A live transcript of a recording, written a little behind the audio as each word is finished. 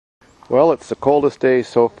Well, it's the coldest day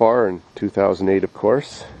so far in 2008, of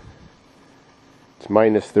course. It's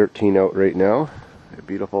minus 13 out right now. A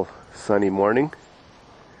beautiful sunny morning.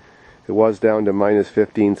 It was down to minus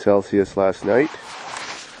 15 Celsius last night.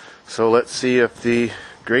 So let's see if the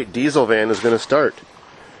great diesel van is going to start.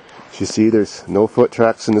 As you see, there's no foot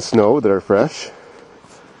tracks in the snow that are fresh.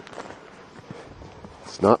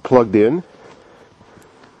 It's not plugged in.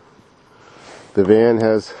 The van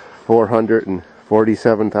has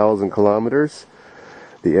 447,000 kilometers.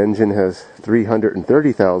 The engine has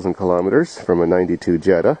 330,000 kilometers from a 92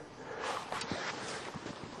 Jetta.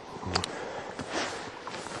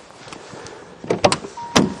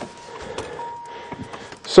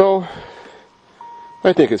 So,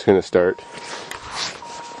 I think it's going to start.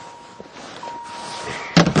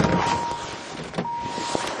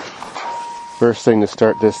 First thing to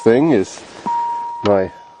start this thing is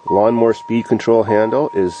my lawnmower speed control handle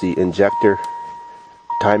is the injector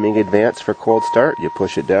timing advance for cold start. You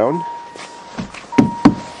push it down.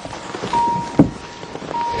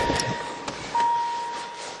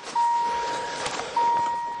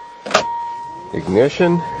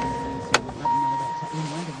 Ignition.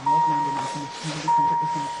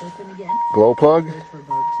 Glow plug.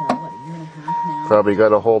 Probably got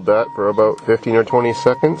to hold that for about 15 or 20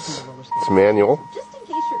 seconds. It's manual. Just in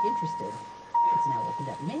case you're interested, it's now opened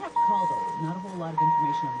up. You may have to call though. Not a whole lot of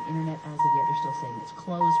information on the internet as of yet. They're still saying it's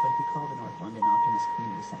closed, but if you call the North London Optimist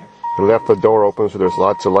Community Center. I left the door open so there's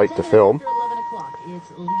lots of light to film.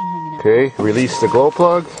 Okay, release the glow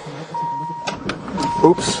plug.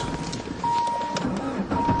 Oops.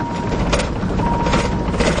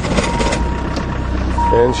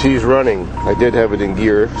 And she's running. I did have it in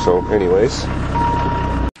gear, so anyways.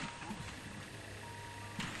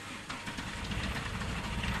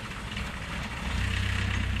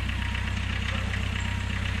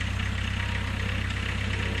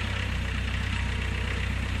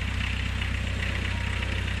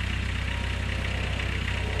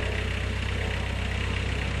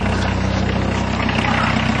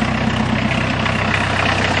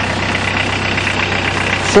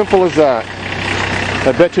 Simple as that.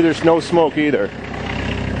 I bet you there's no smoke either.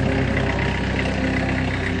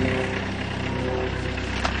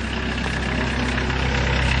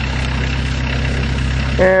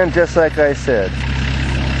 And just like I said,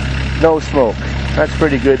 no smoke. That's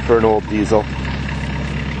pretty good for an old diesel.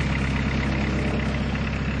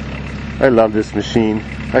 I love this machine.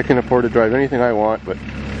 I can afford to drive anything I want, but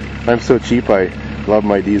I'm so cheap I love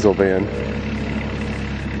my diesel van.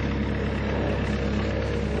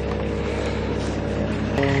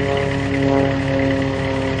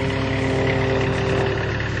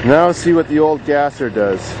 Now see what the old gasser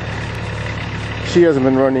does. She hasn't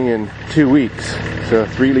been running in 2 weeks. It's a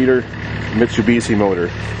 3-liter Mitsubishi motor.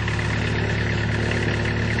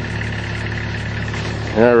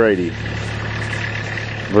 Alrighty.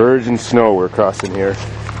 Virgin snow we're crossing here.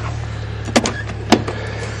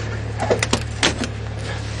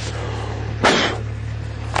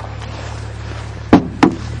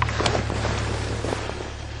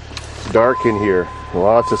 It's dark in here.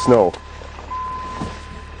 Lots of snow.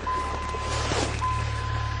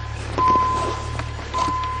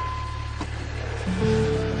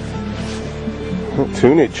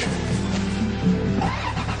 Tunage.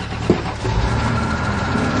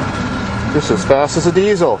 Just as fast as a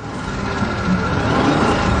diesel.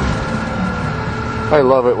 I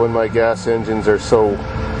love it when my gas engines are so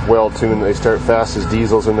well tuned they start fast as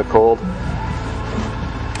diesels in the cold.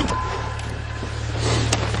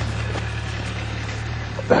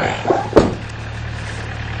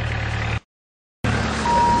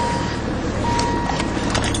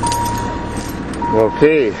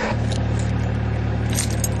 Okay.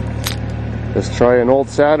 Let's try an old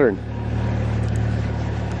Saturn.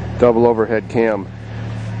 Double overhead cam.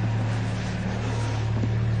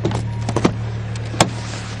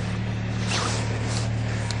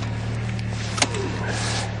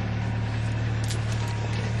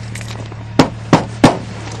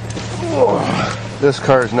 Oh, this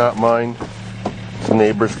car is not mine. It's a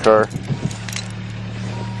neighbor's car.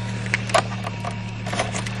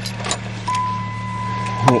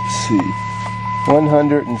 Let's see.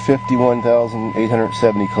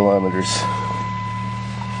 151,870 kilometers.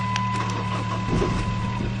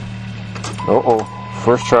 Uh-oh.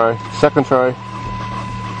 First try. Second try.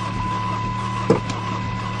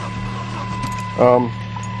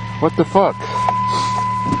 What the fuck?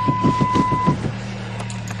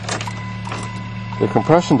 The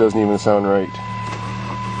compression doesn't even sound right.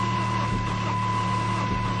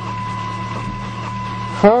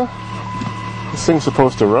 Huh? This thing's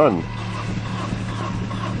supposed to run.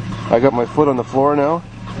 I got my foot on the floor now.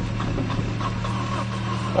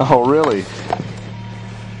 Oh, really?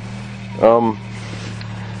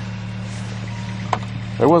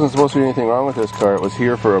 There wasn't supposed to be anything wrong with this car. It was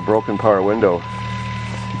here for a broken power window.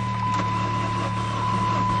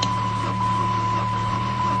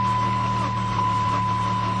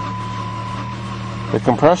 The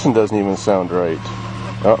compression doesn't even sound right.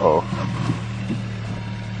 Uh-oh.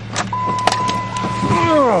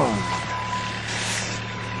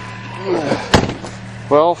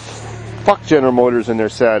 Well, fuck General Motors and their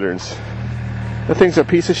Saturns. That thing's a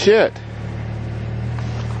piece of shit.